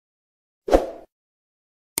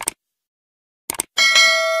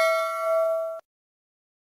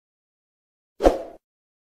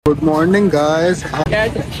Good morning guys.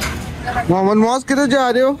 Mohammad मौज किधर जा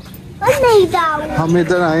रहे हो? नहीं जाऊँ। हम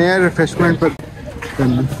इधर आए हैं रिफ्रेशमेंट पर।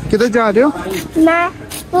 किधर जा रहे हो? मैं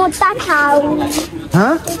पोता खाऊं।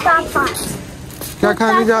 हाँ? क्या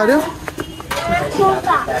खाने जा रहे हो?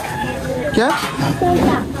 क्या?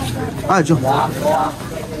 आ जाओ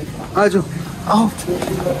आ जाओ आओ।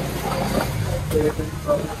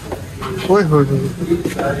 ओए होए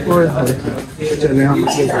ओए होए, चले हम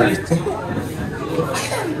लोग बैठते।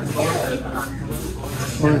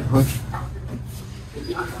 ओए होए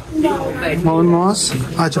मोहन मौस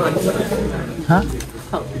आ जाओ। हाँ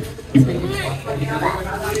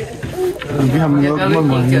अभी हम लोग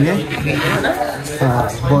मंगवाएंगे। हाँ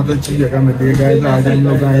बहुत अच्छी जगह मिली है गाइस। आज हम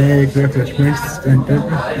लोग आए हैं एक रिफ्रेशमेंट सेंटर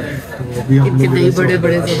पे। तो अभी हम लोग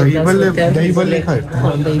दही बल्ले खाए।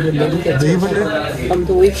 दही बल्ले हम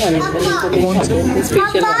तो वही खाने कौन से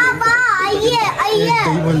स्पेशल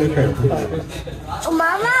दही बल्ले खाए थे।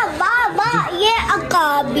 मामा बाबा ये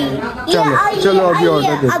अकाबी। चलो चलो अभी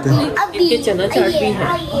ऑर्डर देते हैं। इनके चना चाट भी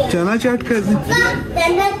है। चना चाट कर दें।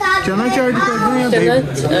 चना चाट कर दें या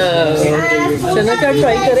चना चाट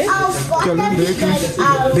ट्राई करें। चलो देख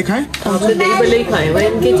दिखाएं। हमने दही बल्ले ही खाए हुए,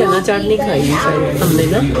 इनके चना चाट नहीं खाई है शायद हमने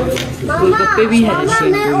ना। गोलगप्पे भी है।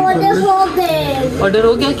 ऑर्डर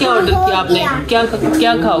हो गया? क्या ऑर्डर किया आपने? क्या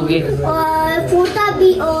क्या खाओगे? फूटा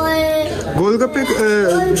भी और गोलगप्पे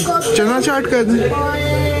चना चाट कर दें।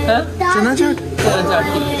 चना चाट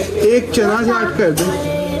एक चना चाट कर दें।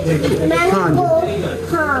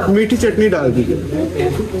 हाँ मीठी चटनी डाल दीजिए।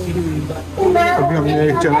 अभी हमने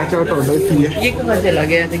एक चना चाट ऑर्डर की है। ये कहाँ चला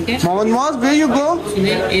गया? देखिए मोहम्मद मौज वेयर यू गो।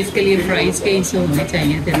 इसके लिए फ्राइज के इशू होने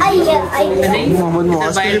चाहिए थे। मोहम्मद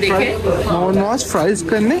मौज फ्राइज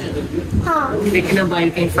करने। हाँ लेकिन अब बाइल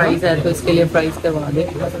की फ्राइज है तो इसके लिए फ्राइज करवा दे।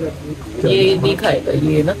 ये नहीं खाएगा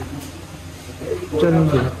ये ना। चलो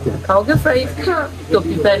खाओगे फ्राइज? हाँ।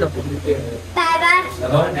 टोपी पहनो।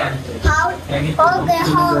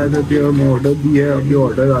 अभी ऑर्डर दिया है। अभी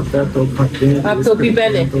ऑर्डर आता है तो खाते हैं। आप टोपी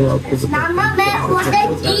पहने तो आपको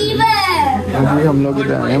अभी हम लोग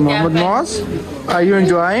इधर आए हैं। मोहम्मद मौज आर यू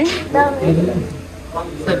एंजॉयिंग?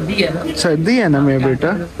 सर्दी है ना। सर्दी है ना मेरा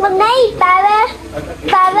बेटा। नहीं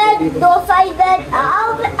दो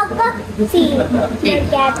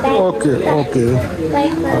ओके ओके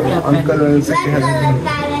अंकल से कह रहे हैं।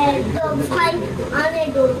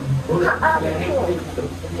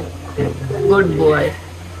 Good boy.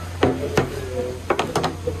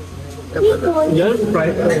 यार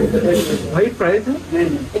फ्राइज भाई फ्राइज है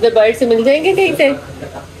इधर बाइट से मिल जाएंगे कहीं से?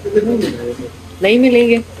 नहीं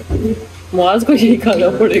मिलेंगे। मुआज को यही खाना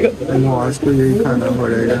पड़ेगा। मुआज को यही खाना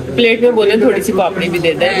पड़ेगा। प्लेट में बोले थोड़ी सी पापड़ी भी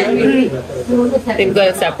दे दें।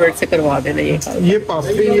 इनको सेपरेट से करवा देना ये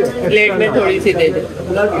पापड़ी प्लेट में थोड़ी सी दे दे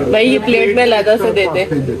भाई। ये प्लेट में अलग से दे दे।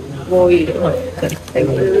 वो ही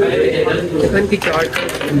इनकी चाट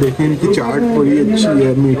देखिए। इनकी चाट बड़ी अच्छी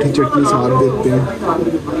है। मीठी चटनी साथ देते हैं।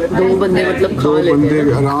 दो बंदे मतलब दो बंदे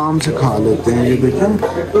आराम से खा लेते हैं। ये देखिए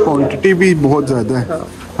क्वांटिटी भी बहुत ज्यादा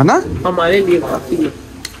है ना हमारे लिए काफी है।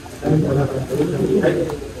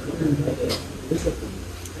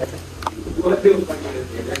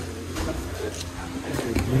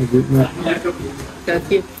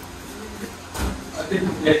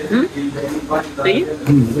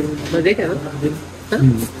 मजे क्या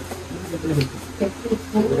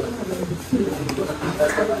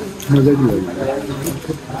मजे की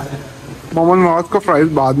मोहम्मद मौज का फ्राइज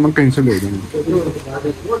बाद में कहीं से ले लेंगे।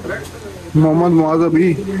 मोहम्मद मौज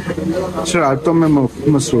अभी शरारतों में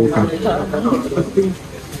मसरूफ है।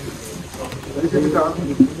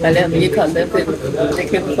 पहले हम ये खाते हैं फिर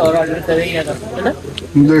देखिए कुछ और ऑर्डर करेंगे है ना।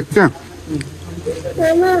 देखते हैं।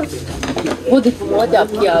 वो देखो मौज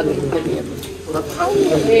आपकी आ गई।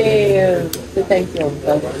 Thank you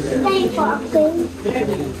uncle.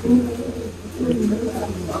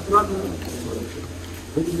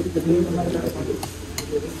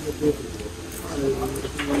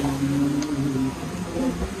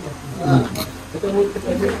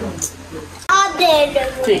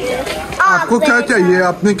 आपको क्या चाहिए?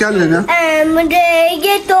 आपने क्या लेना? मुझे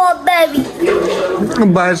ये तो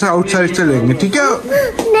बाहर से आउटसाइड से लेंगे ठीक है?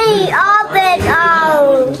 नहीं आप आओ।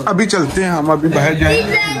 अभी चलते हैं हम। अभी बाहर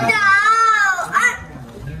जाएंगे।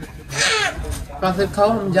 फिर खाओ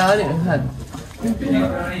हम जा रहे हैं।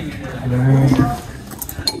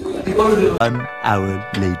 1 hour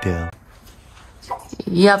later.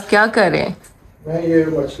 ये आप क्या कर रहे हैं? मैं ये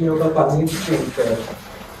मछलियों का पानी चेंज कर रहा हूं।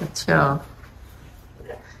 अच्छा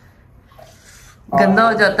गंदा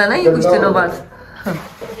हो जाता है ना ये कुछ दिनों बाद।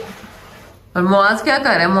 और मुआज क्या कर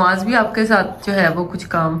रहा है? मुआज भी आपके साथ जो है वो कुछ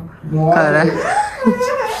काम कर रहा है।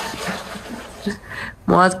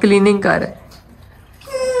 मुआज क्लीनिंग कर रहा है।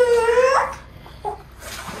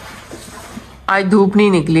 आज धूप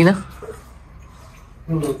नहीं निकली ना।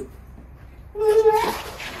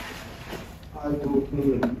 आज धूप नहीं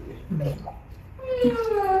निकली।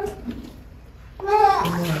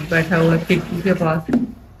 बैठा हुआ खिड़की के पास।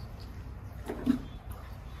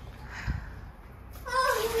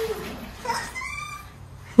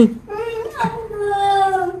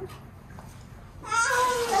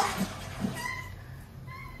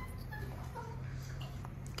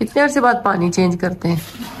 कितने अरसे बाद पानी चेंज करते हैं?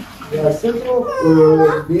 वैसे तो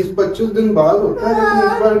 20-25 दिन बाद होता है, लेकिन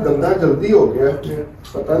इस बार गंदा जल्दी हो गया,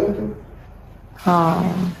 पता नहीं क्यों।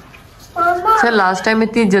 हाँ सर, लास्ट टाइम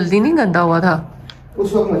इतनी जल्दी नहीं गंदा हुआ था।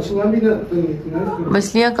 उस वक्त मछलियाँ भी नहीं थी ना,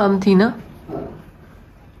 मछलियाँ कम थी ना।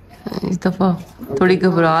 इस दफा थोड़ी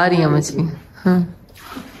घबरा रही है मछली। हाँ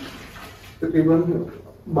तकरीबन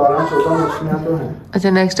 12-14 मछलियाँ तो हैं। अच्छा,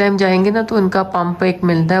 नेक्स्ट टाइम जाएंगे ना तो उनका पंप एक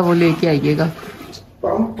मिलता है, वो लेके आइएगा।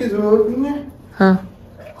 पंप की जरूरत नहीं है। हाँ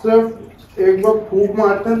सिर्फ एक बार फूंक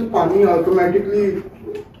मारते हैं तो पानी ऑटोमेटिकली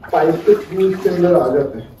पाइप के थ्रू के अंदर आ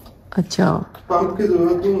जाता है। अच्छा, पंप की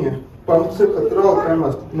जरूरत नहीं है। पंप से खतरा होता है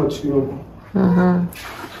मछलियों को। हाँ।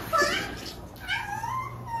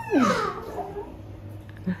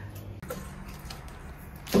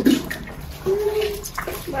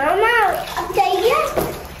 मामा अब चाहिए?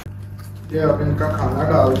 ये अब इनका खाना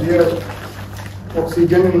डाल दिया,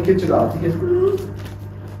 ऑक्सीजन इनकी चला दी है।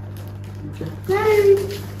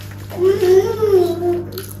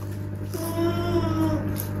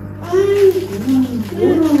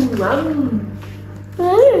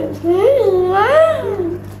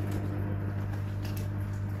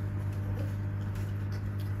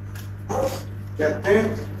 कहते हैं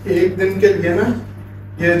एक दिन के लिए ना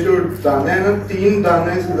ये जो दाना है ना, 3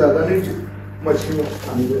 दाने से ज्यादा नहीं मछली में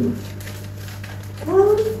खाने देना।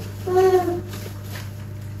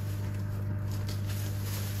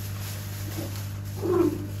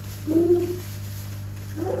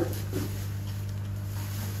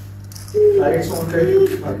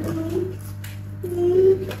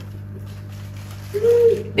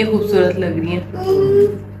 कितनी खूबसूरत लग रही है।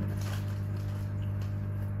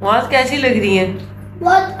 आवाज कैसी लग रही है?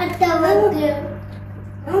 बहुत अच्छा लग रहा है।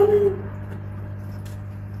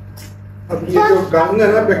 अब ये जो गंद है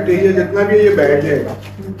ना, बैक्टीरिया जितना भी है ये बैठ जाएगा।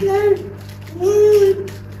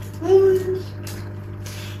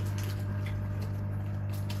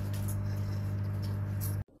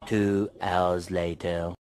 2 hours later.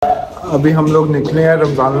 अभी हम लोग निकले हैं,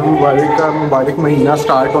 रमजान-उल-मुबारक का मुबारक महीना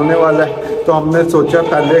स्टार्ट होने वाला है, तो हमने सोचा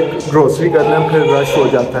पहले ग्रोसरी करना है, फिर रश हो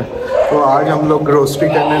जाता है। तो आज हम लोग ग्रोसरी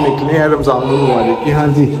करने निकले हैं रमजान-उल-मुबारक की। हाँ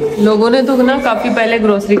जी, लोगों ने तो ना काफी पहले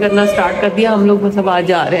ग्रोसरी करना स्टार्ट कर दिया। हम लोग बस अब आज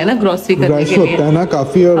जा रहे हैं ना ग्रोसरी करने रश के लिए। होता है ना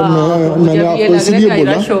काफी, और मैंने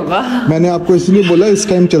आपको इसलिए बोला इस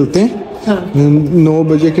टाइम चलते हैं। हाँ। 9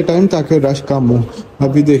 बजे के टाइम, ताकि रश कम हो।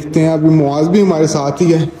 अभी देखते हैं, अभी मुआज भी हमारे साथ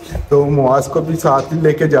ही है, तो मुआज को भी साथ ही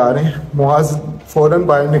लेके जा रहे हैं। मुआज फौरन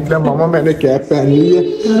बाहर निकला, मामा मैंने कैप पहन ली है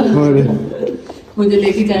और मुझे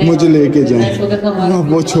लेके जाए।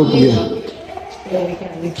 वो छुप गया।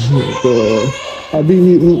 तो अभी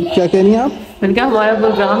क्या कह रही हैं आप? मैंने कहा हमारा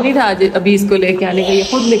प्रोग्राम नहीं था आज अभी इसको लेके आने का, ये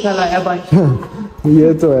खुद निकल आया बाहर।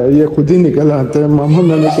 ये तो है, ये खुद ही निकल आते हैं। मामा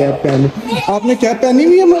मैंने कैप पहनी। आपने कैप पहनी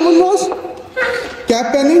हुई है मोहम्मद नवाज? कैप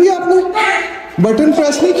पहनी हुई आपने? बटन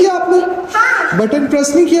प्रेस नहीं किया आपने? बटन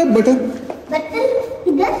प्रेस नहीं किया? बटन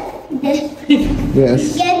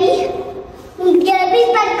यस,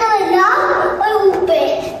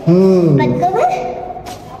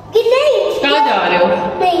 कहाँ जा रहे हो?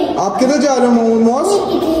 आप किधर जा रहे हो मोहम्मद नवाज?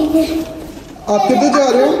 आप किधर जा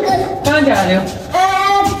रहे हो? कहाँ जा रहे हो?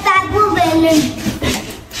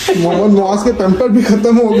 मोहम्मद नवाज के पेम्पर भी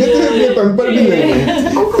खत्म हो गए थे, ये पेम्पर भी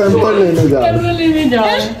पेम्पर लेने जा रहे हैं।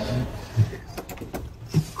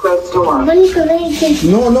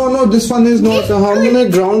 No this one is not. हमने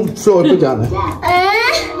ग्राउंड फ्लोर पे जाना है।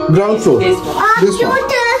 Ground floor, this one.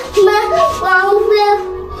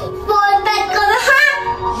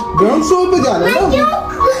 Ground floor पे जाना है ना।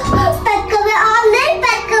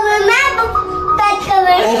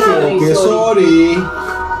 ओके सॉरी,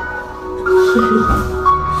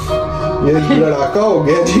 ये लड़ाका हो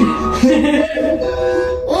गया जी।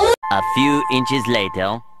 A few inches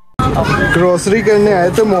later. Grocery करने आए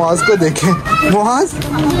थे, मुआज को देखें। Muaz,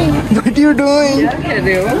 what you doing?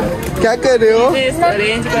 क्या कर रहे हो?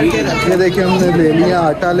 अरेंज करके रख। ये देखिए, हमने ले लिया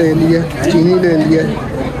आटा, ले लिया चीनी, ले लिया।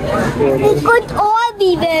 कुछ और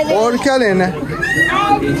भी दे। और क्या लेना है?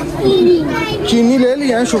 चीनी ले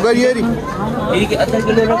लिया है, शुगर ये रही।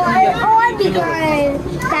 और भी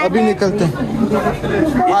अभी निकलते हैं,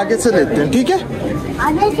 आगे से लेते हैं, ठीक है?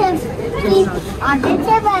 आगे से आगे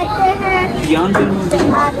से बैठे हैं।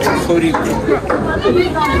 सॉरी,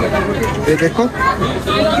 ये देखो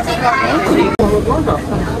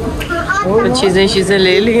चीजें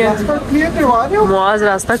ले ली हैं। क्लियर करवा रहे हो? मुआज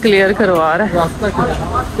रास्ता क्लियर करवा रहा है। रास्ता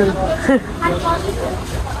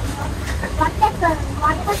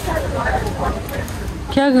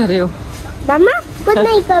क्या कर रहे हो? मम्मा कुछ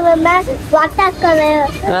नहीं कर रहे, मैं वाटर कर रहे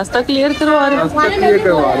हैं। रास्ता क्लियर करवा रहे हो? क्लियर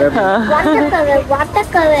करवा रहे हैं। वाटर कर रहे, वाटर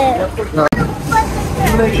कर रहे।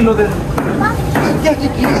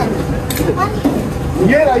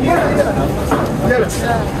 ये रहा, ये रहा, ये रहा।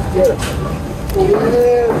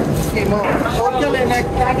 और क्या लेना है?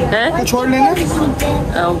 हैं? कुछ और लेना है?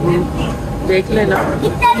 देख लेना।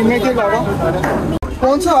 इनमें के अलावा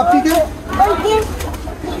कौन सा आप ही के?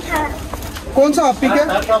 कौन सा आप ही के?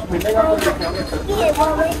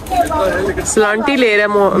 सलांटी ले रहा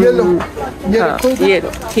है। ये लो, ये हाँ, रखो। ये लो,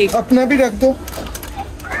 ठीक। अपना भी रख दो।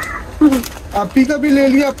 आप ही का भी ले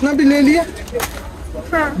लिया, अपना भी ले लिया।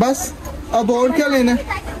 बस अब और क्या लेना है?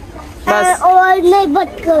 बस और नहीं बस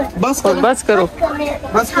करो। बस करो। बस करो।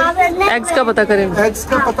 बस करो। एग्स का पता करें। एग्स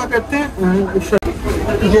का पता करते हैं।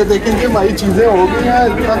 ये देखेंगे हमारी चीजें हो गई हैं,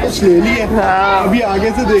 इतना कुछ ले ली है। हाँ। अभी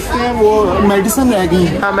आगे से देखते हैं, वो मेडिसिन रह गई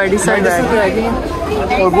है। हाँ, मेडिसिन रह गई है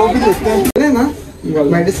और वो भी देखते हैं। ले ना,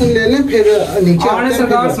 मेडिसिन ले लें, फिर नीचे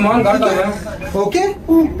सरकार सामान घाट आया। ओके,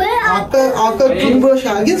 आपका टूथब्रश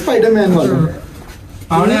आ गया स्पाइडरमैन वाला।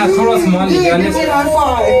 हमने थोड़ा सामान लिया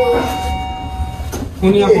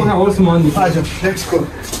और सामान आ जाओ, let's go.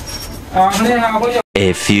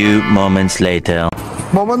 A few moments later.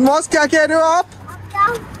 Mohammad मौस, क्या कह रहे हो आप?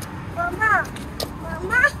 मम्मा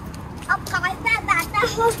अब कार पे बैठा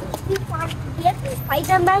हूँ। ये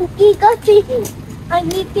स्पाइडरमैन की कॉफी और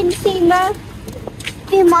ये किसी में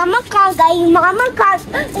मामा का गई, मामा का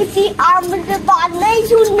इसी आम से बात नहीं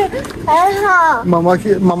सुन। हाँ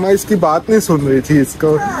मामा इसकी बात नहीं सुन रही थी। इसको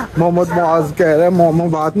मोहम्मद मुआज कह रहा है मामा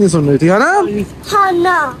बात नहीं सुन रही थी, है ना? हाँ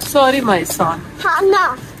ना, सॉरी माय सन। हाँ ना,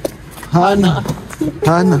 हाँ ना,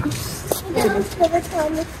 हाँ ना।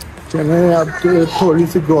 चले, अब तो थोड़ी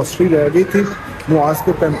सी ग्रोसरी रह गई थी, मुआज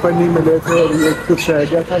के पेम्पर नहीं मिले थे और ये कुछ रह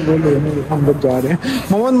गया था, वो लेने हम लोग जा रहे हैं।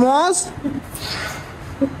 मोहम्मद मुआज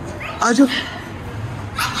आ जाओ,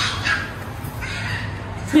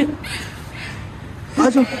 आ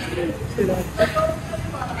जाओ।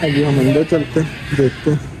 अभी हम अंदर चलते हैं,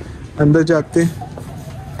 देखते हैं, अंदर जाते हैं।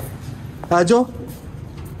 आ जाओ।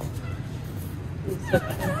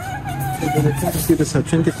 इसकी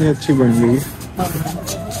रिसेप्शन कितनी अच्छी बन गई है।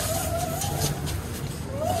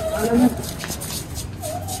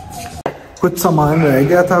 कुछ सामान रह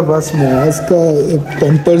गया था, बस मुआज का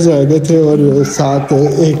पेम्पर्स रह गए थे और साथ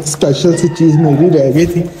एक स्पेशल सी चीज़ मेरी रह गई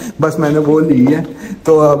थी, बस मैंने वो ली है।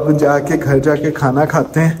 तो अब जाके घर जाके खाना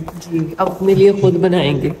खाते हैं। जी, अब अपने लिए खुद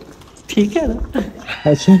बनाएंगे, ठीक है ना?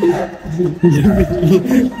 अच्छा,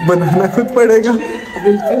 बनाना खुद पड़ेगा।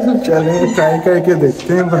 चलें ट्राई करके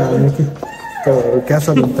देखते हैं बनाने की, तो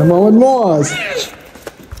कैसा लगता है। मोहम्मद मुआज,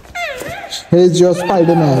 हे इज योर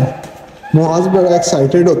स्पाइडरमैन। मुआज बड़ा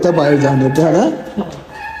एक्साइटेड होता है बाहर जाने पे, है ना?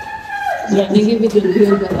 जाने की भी जल्दी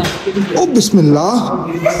हो जाता है। ओ बिस्मिल्लाह,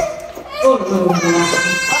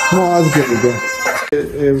 मुआज गिर गया।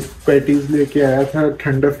 पैटीज लेके आया था,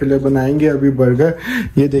 ठंडा फिले बनाएंगे अभी। बर्गर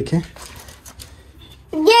ये देखें, ये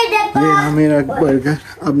देखो। ये रहा मेरा बर्गर।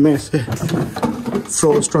 अब मैं इसे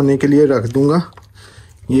फ्रोस्ट होने के लिए रख दूंगा।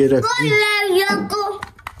 ये रख दी,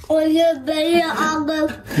 और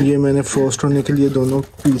ये मैंने फ्रोस्ट होने के लिए दोनों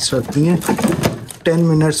पीस रख दिए। 10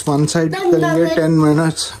 मिनट्स वन साइड करेंगे, 10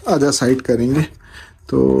 मिनट्स अदर साइड करेंगे।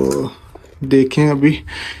 तो देखें, अभी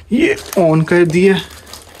ये ऑन कर दिया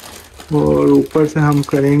और ऊपर से हम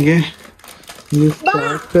करेंगे, ये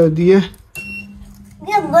स्टार्ट कर दिया।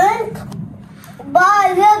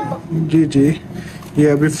 जी जी, ये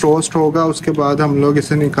अभी फ्रोस्ट होगा, उसके बाद हम लोग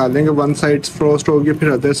इसे निकालेंगे। वन साइड फ्रोस्ट होगी,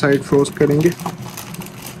 फिर अदर साइड फ्रोस्ट करेंगे।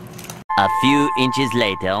 A few inches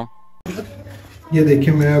later. ये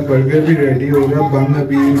देखिए मेरा बर्गर भी रेडी हो रहा, बन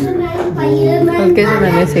अभी हल्के से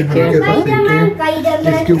मैंने सेके हैं।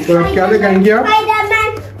 इसके ऊपर आप क्या लगाएंगे आप?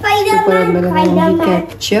 ऊपर अब मैं लगाऊंगी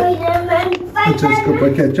केचप। अच्छा, इसके ऊपर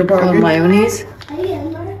केचप आ और गई, मायोनीज।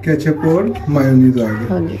 केचप और मायोनीज आ गई।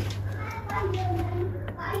 हाँ जी,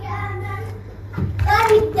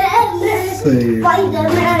 सही है।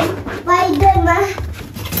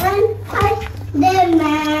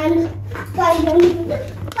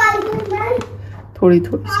 थोड़ी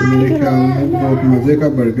थोड़ी सी। मेरे ख्याल में बहुत मजे का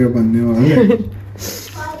बर्गर बनने वाला है।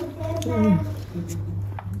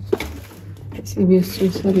 ऐसे भी उस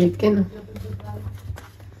चीज से लेके ना।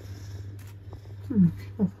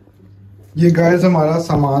 ये गाइस हमारा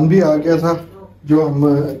सामान भी आ गया था, जो हम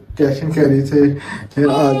कैश एंड कैरी से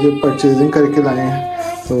आज परचेजिंग करके लाए हैं।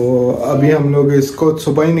 तो अभी हम लोग इसको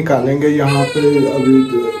सुबह ही निकालेंगे। यहाँ पे अभी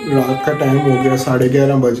रात का टाइम हो गया,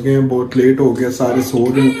 11:30 बज गए हैं, बहुत लेट हो गया, सारे सो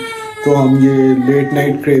रहे हैं। तो हम ये लेट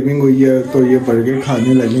नाइट क्रेविंग हुई है तो ये बर्गर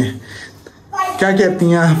खाने लगे हैं। क्या कहती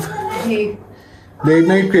हैं आप? लेट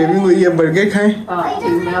नाइट क्रेविंग हुई है, बर्गर खाएं?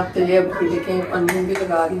 मैं आपके लिए अनियन भी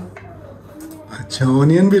लगा रही हूँ। अच्छा,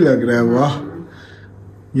 ऑनियन भी लग रहा है, वाह,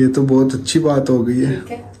 ये तो बहुत अच्छी बात हो गई है।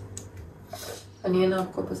 ठीक है, अनियन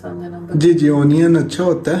आपको पसंद है ना? जी जी, ऑनियन अच्छा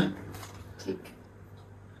होता है। ठीक है।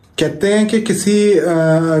 कहते हैं कि किसी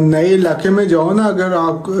नए इलाके में जाओ ना, अगर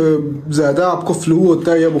आप ज़्यादा आपको फ्लू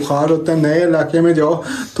होता है या बुखार होता है, नए इलाके में जाओ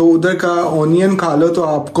तो उधर का ऑनियन खा लो तो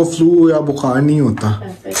आपको फ्लू या बुखार नहीं होता।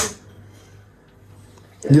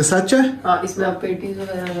 ये सच है? हाँ, इसमें आप पेटीज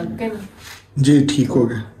वगैरह रख के ना। जी ठीक हो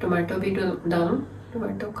गया। टमाटो भी डालो,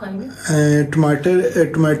 टमाटो खाएंगे? टमाटो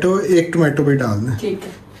एक टमाटो भी डाल दें। ठीक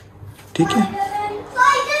है, ठीक है।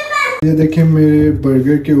 ये देखें, मेरे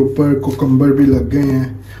बर्गर के ऊपर कुकम्बर भी लग गए हैं,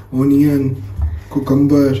 ऑनियन,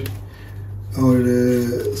 कुकम्बर और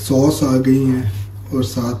सॉस आ गई हैं और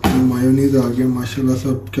साथ में मायोनीज आ गया। माशाल्लाह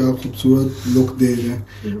सब क्या खूबसूरत लुक दे रहे हैं।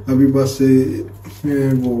 अभी बस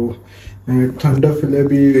वो ठंडा फिले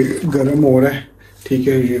भी गर्म हो रहा है, ठीक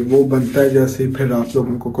है, ये वो बनता है जैसे, फिर आप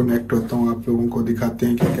लोगों को कनेक्ट होता हूँ, आप लोगों को दिखाते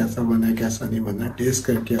हैं कि कैसा बना है कैसा नहीं बना है, टेस्ट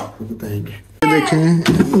करके आपको बताएंगे।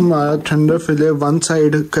 देखें, हमारा ठंडा फिले वन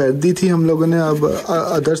साइड कर दी थी हम लोगों ने, अब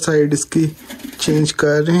अदर साइड इसकी चेंज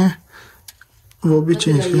कर रहे हैं, वो भी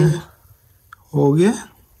चेंज किया हो गया।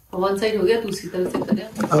 वन साइड हो गया, दूसरी तरफ से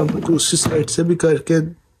करें। अब दूसरी साइड से भी करके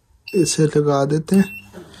इसे लगा देते हैं।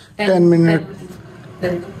 10 मिनट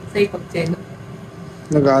सही पक जाएगा,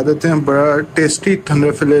 लगा देते हैं। बड़ा टेस्टी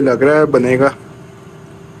ठंडा फिले लग रहा है, बनेगा।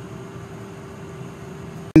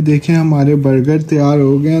 देखें, हमारे बर्गर तैयार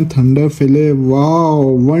हो गए हैं, ठंडा फिले, वाह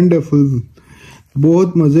वंडरफुल,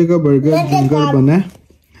 बहुत मजे का बर्गर बना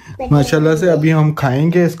है माशाल्लाह से। अभी हम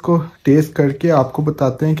खाएंगे इसको, टेस्ट करके आपको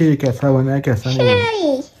बताते हैं कि ये कैसा बना है कैसा नहीं बना।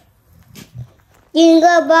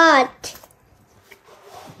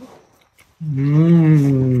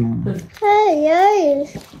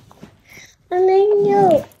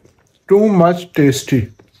 टू मच टेस्टी,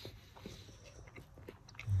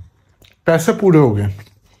 पैसे पूरे हो गए।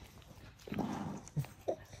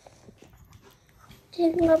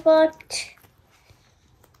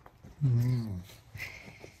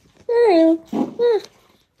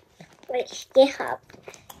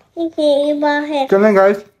 चलें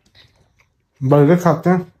गाइस, बर्गर खाते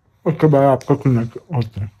हैं, उसके बाद आपका कनेक्ट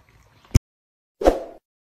होता है।